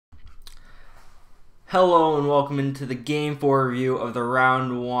Hello and welcome into the Game 4 review of the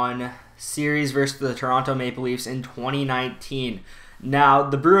Round 1 series versus the Toronto Maple Leafs in 2019. Now,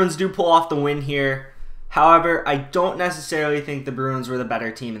 the Bruins do pull off the win here. However, I don't necessarily think the Bruins were the better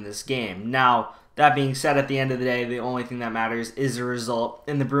team in this game. Now, that being said, at the end of the day, the only thing that matters is the result.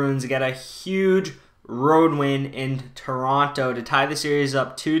 And the Bruins get a huge road win in Toronto to tie the series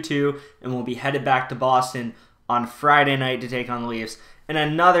up 2-2 and will be headed back to Boston on Friday night to take on the Leafs. And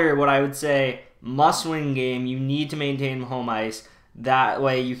another, what I would say, must-win game. You need to maintain home ice. That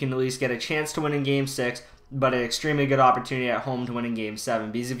way you can at least get a chance to win in Game 6, but an extremely good opportunity at home to win in Game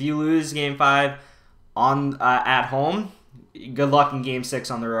 7. Because if you lose Game 5 at home, good luck in Game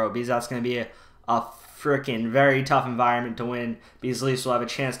 6 on the road, because that's going to be a freaking very tough environment to win, because the Leafs will have a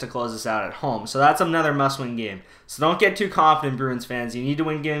chance to close this out at home. So that's another must-win game. So don't get too confident, Bruins fans. You need to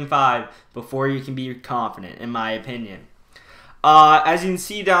win Game 5 before you can be confident, in my opinion. As you can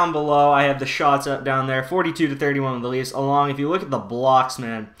see down below, I have the shots up down there, 42-31 with the Leafs. Along, if you look at the blocks,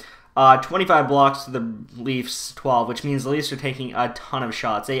 man, 25 blocks to the Leafs, 12, which means the Leafs are taking a ton of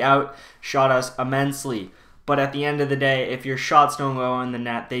shots. They outshot us immensely. But at the end of the day, if your shots don't go in the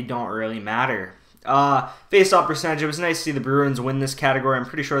net, they don't really matter. Face-off percentage, it was nice to see the Bruins win this category. I'm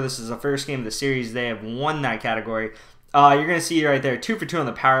pretty sure this is the first game of the series they have won that category. You're going to see right there, 2 for 2 on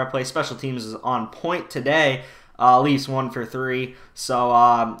the power play. Special teams is on point today. Leafs 1 for 3. So,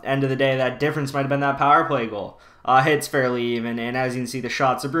 end of the day, that difference might have been that power play goal. Hits fairly even, and as you can see, the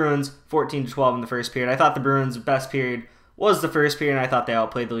shots, the Bruins 14-12 in the first period. I thought the Bruins' best period was the first period, and I thought they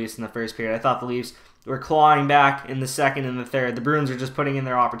outplayed the Leafs in the first period. I thought the Leafs were clawing back in the second and the third. The Bruins were just putting in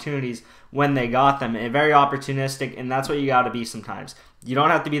their opportunities when they got them. And very opportunistic, and that's what you got to be sometimes. You don't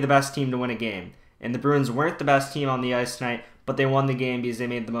have to be the best team to win a game. And the Bruins weren't the best team on the ice tonight, but they won the game because they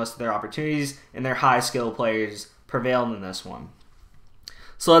made the most of their opportunities, and their high-skill players prevailed in this one.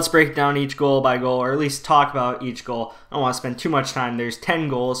 So let's break down each goal by goal, or at least talk about each goal. I don't want to spend too much time. There's 10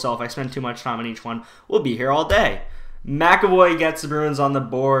 goals, so if I spend too much time on each one, we'll be here all day. McAvoy gets the Bruins on the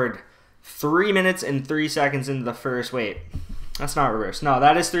board 3 minutes and 3 seconds into the first. Wait, that's not reverse. No,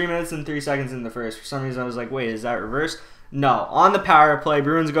 that is 3 minutes and 3 seconds into the first. For some reason, I was like, wait, is that reverse? No, on the power play,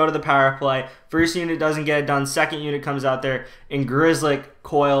 Bruins go to the power play. First unit doesn't get it done. Second unit comes out there, and Grzelcyk,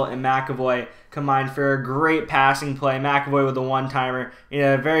 Coyle, and McAvoy combined for a great passing play. McAvoy with the one-timer.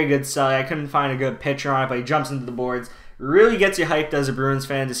 A very good sell. I couldn't find a good picture on it, but he jumps into the boards. Really gets you hyped as a Bruins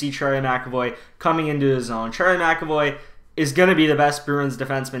fan to see Charlie McAvoy coming into his zone. Charlie McAvoy is going to be the best Bruins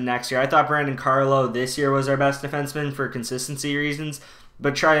defenseman next year. I thought Brandon Carlo this year was our best defenseman for consistency reasons,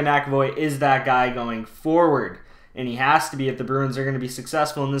 but Charlie McAvoy is that guy going forward. And he has to be if the Bruins are going to be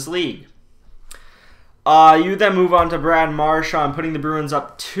successful in this league. You then move on to Brad Marchand, putting the Bruins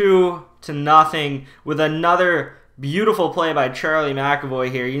up 2-0 with another beautiful play by Charlie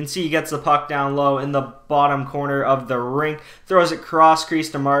McAvoy here. You can see he gets the puck down low in the bottom corner of the rink, throws it cross crease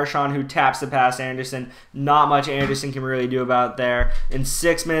to Marchand, who taps the pass Anderson. Not much Anderson can really do about there. In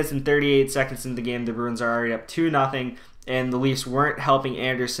 6 minutes and 38 seconds into the game, the Bruins are already up 2-0, and the Leafs weren't helping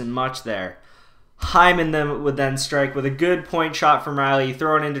Anderson much there. Hyman would then strike with a good point shot from Riley.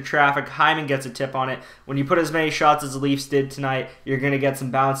 Throw it into traffic. Hyman gets a tip on it. When you put as many shots as the Leafs did tonight, you're going to get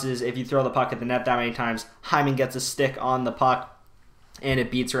some bounces if you throw the puck at the net that many times. Hyman gets a stick on the puck, and it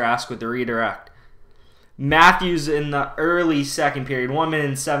beats Rask with the redirect. Matthews in the early second period, 1 minute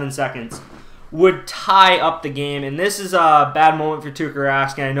and 7 seconds, would tie up the game. And this is a bad moment for Tuukka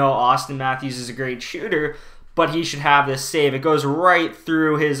Rask. And I know Austin Matthews is a great shooter, but he should have this save. It goes right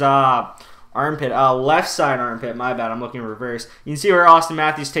through his armpit, left side armpit, my bad, I'm looking reverse. You can see where Austin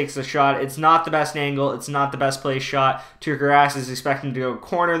Matthews takes the shot. It's not the best angle, it's not the best placed shot. Tuukka Rask is expecting to go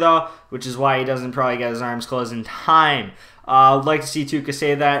corner though, which is why he doesn't probably get his arms closed in time. I'd like to see Tuukka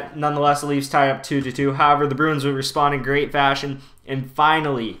save that. Nonetheless, the Leafs tied up 2-2. However, the Bruins would respond in great fashion. And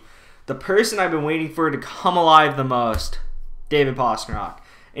finally, the person I've been waiting for to come alive the most, David Pastrnak.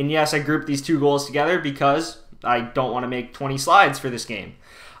 And yes, I grouped these two goals together because I don't want to make 20 slides for this game.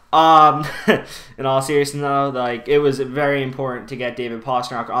 In all seriousness though, it was very important to get David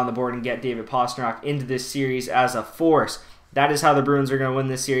Pastrnak on the board and get David Pastrnak into this series as a force. That is how the Bruins are going to win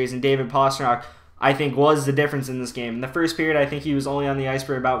this series, and David Pastrnak, I think, was the difference in this game. In the first period, I think he was only on the ice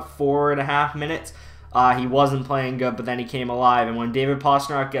for about 4.5 minutes. He wasn't playing good, but then he came alive, and when David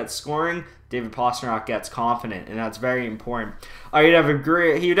Pastrnak gets scoring, David Pastrnak gets confident, and that's very important. He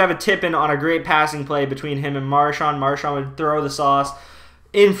would have a tip-in on a great passing play between him and Marchand. Marchand would throw the sauce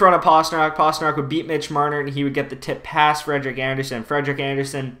in front of Pastrnak. Pastrnak would beat Mitch Marner, and he would get the tip past Frederik Andersen. Frederik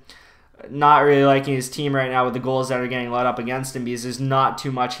Andersen not really liking his team right now with the goals that are getting let up against him because there's not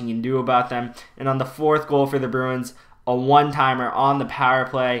too much he can do about them. And on the fourth goal for the Bruins, a one-timer on the power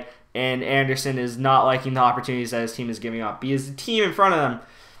play, and Anderson is not liking the opportunities that his team is giving up. Because the team in front of them,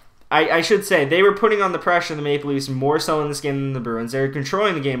 I should say, they were putting on the pressure, the Maple Leafs, more so in this game than the Bruins. They were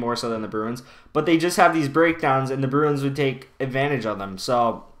controlling the game more so than the Bruins, but they just have these breakdowns, and the Bruins would take advantage of them.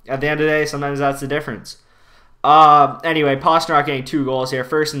 So, at the end of the day, sometimes that's the difference. Anyway, Pastrnak getting 2 goals here,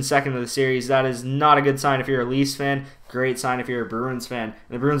 first and second of the series. That is not a good sign if you're a Leafs fan. Great sign if you're a Bruins fan. And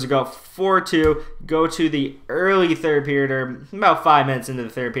the Bruins will go 4-2, go to the early third period, or about 5 minutes into the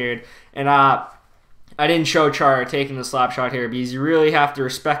third period. And I didn't show Chara taking the slap shot here because you really have to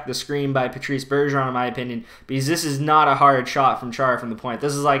respect the screen by Patrice Bergeron, in my opinion, because this is not a hard shot from Chara from the point.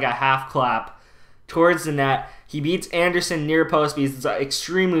 This is like a half clap towards the net. He beats Anderson near post because it's an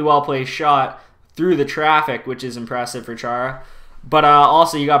extremely well-placed shot through the traffic, which is impressive for Chara. But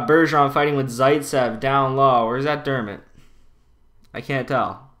also, you got Bergeron fighting with Zaitsev down low. Or is that Dermott? I can't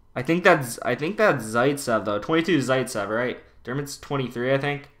tell. I think that's Zaitsev, though. 22 is Zaitsev, right? Dermott's 23, I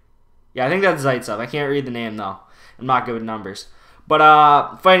think. Yeah, I think that's Zaitsev. I can't read the name, though. I'm not good with numbers.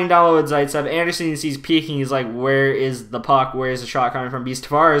 But fighting down low with Zaitsev, Anderson, you see, he's peeking. He's like, where is the puck? Where is the shot coming from? Because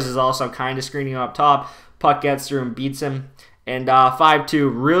Tavares is also kind of screening up top. Puck gets through and beats him. And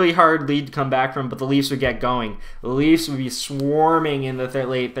 5-2, really hard lead to come back from, but the Leafs would get going. The Leafs would be swarming in the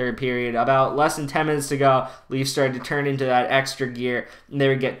late third period. About less than 10 minutes to go, Leafs started to turn into that extra gear, and they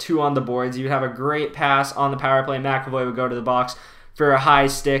would get 2 on the boards. You would have a great pass on the power play. McAvoy would go to the box for a high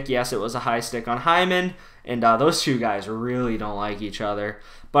stick. Yes, it was a high stick on Hyman, and those two guys really don't like each other.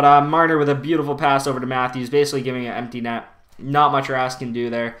 But Marner with a beautiful pass over to Matthews, basically giving an empty net. Not much Rask can do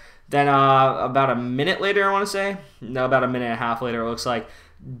there. Then about a minute later, I want to say. No, about a minute and a half later, it looks like.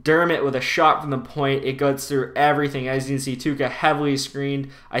 Dermott with a shot from the point. It goes through everything. As you can see, Tuukka heavily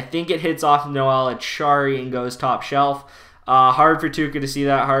screened. I think it hits off Noel Achari and goes top shelf. Hard for Tuukka to see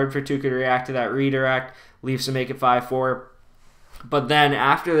that. Hard for Tuukka to react to that redirect. Leafs to make it 5-4. But then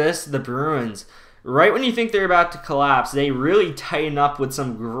after this, the Bruins, right when you think they're about to collapse, they really tighten up with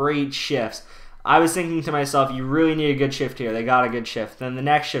some great shifts. I was thinking to myself, you really need a good shift here. They got a good shift. Then the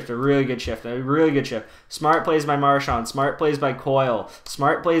next shift, a really good shift. A really good shift. Smart plays by Marchand. Smart plays by Coyle.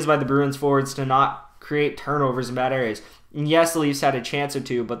 Smart plays by the Bruins forwards to not create turnovers in bad areas. And yes, the Leafs had a chance or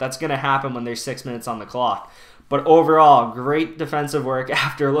two, but that's going to happen when there's 6 minutes on the clock. But overall, great defensive work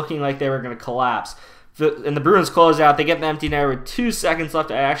after looking like they were going to collapse. And the Bruins close out. They get the empty net with 2 seconds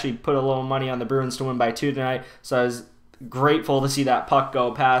left. I actually put a little money on the Bruins to win by 2 tonight, so I was grateful to see that puck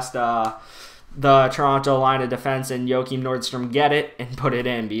go past the Toronto line of defense and Joachim Nordstrom get it and put it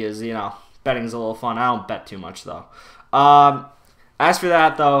in because, you know, betting's a little fun. I don't bet too much, though. As for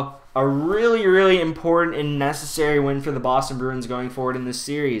that, though, a really, really important and necessary win for the Boston Bruins going forward in this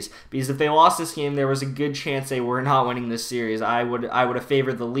series. Because if they lost this game, there was a good chance they were not winning this series. I would have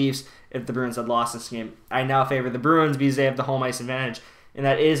favored the Leafs if the Bruins had lost this game. I now favor the Bruins because they have the home ice advantage, and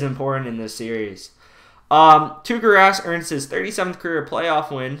that is important in this series. Tuukka Rask earns his 37th career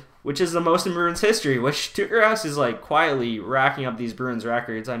playoff win, which is the most in Bruins history, which Tuukka Rask is like quietly racking up these Bruins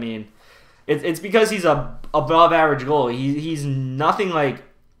records. I mean, it's because he's a above average goalie. He's nothing like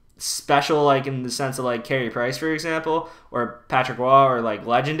special, like in the sense of like Carey Price, for example, or Patrick Roy, or like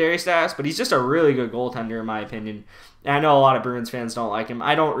legendary stats, but he's just a really good goaltender in my opinion. And I know a lot of Bruins fans don't like him.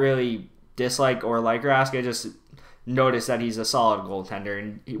 I don't really dislike or like Rask. I just notice that he's a solid goaltender,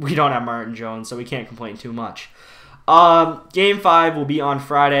 and we don't have Martin Jones, so we can't complain too much. Game 5 will be on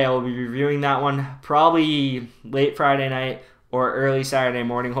Friday. I will be reviewing that one probably late Friday night or early Saturday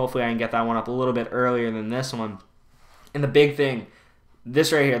morning. Hopefully I can get that one up a little bit earlier than this one. And the big thing,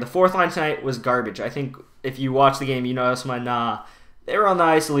 this right here, the fourth line tonight was garbage. I think if you watch the game, you notice when they were on the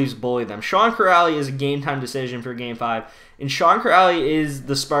ice, the Leafs bullied them. Sean Kuraly is a game-time decision for Game 5, and Sean Kuraly is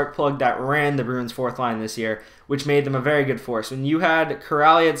the spark plug that ran the Bruins' fourth line this year, which made them a very good force. When you had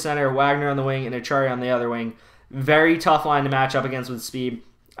Kuraly at center, Wagner on the wing, and Achari on the other wing, very tough line to match up against with speed.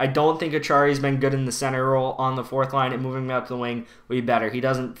 I don't think Achari's been good in the center role on the fourth line, and moving him up to the wing would be better. He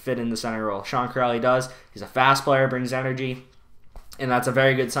doesn't fit in the center role. Sean Kuraly does. He's a fast player, brings energy, and that's a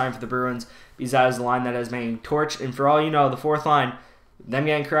very good sign for the Bruins because that is the line that has been torched. And for all you know, the fourth line, them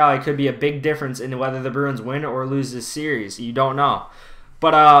getting Kuraly could be a big difference in whether the Bruins win or lose this series. You don't know.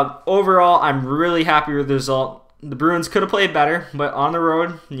 But overall, I'm really happy with the result. The Bruins could have played better, but on the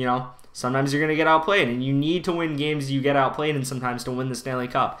road, you know, sometimes you're going to get outplayed, and you need to win games you get outplayed in sometimes to win the Stanley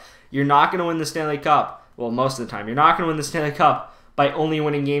Cup. You're not going to win the Stanley Cup, well, most of the time. You're not going to win the Stanley Cup by only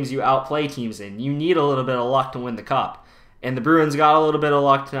winning games you outplay teams in. You need a little bit of luck to win the Cup. And the Bruins got a little bit of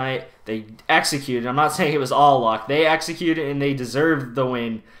luck tonight. They executed. I'm not saying it was all luck. They executed, and they deserved the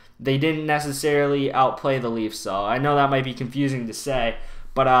win. They didn't necessarily outplay the Leafs, so I know that might be confusing to say.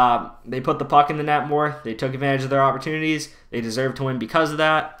 But they put the puck in the net more. They took advantage of their opportunities. They deserve to win because of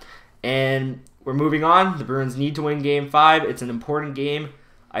that. And we're moving on. The Bruins need to win Game 5. It's an important game.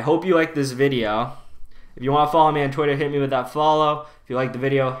 I hope you like this video. If you want to follow me on Twitter, hit me with that follow. If you like the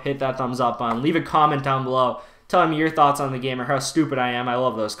video, hit that thumbs up button. Leave a comment down below telling me your thoughts on the game or how stupid I am. I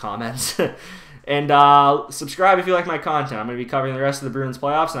love those comments. And subscribe if you like my content. I'm going to be covering the rest of the Bruins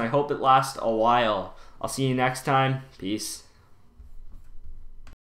playoffs, and I hope it lasts a while. I'll see you next time. Peace.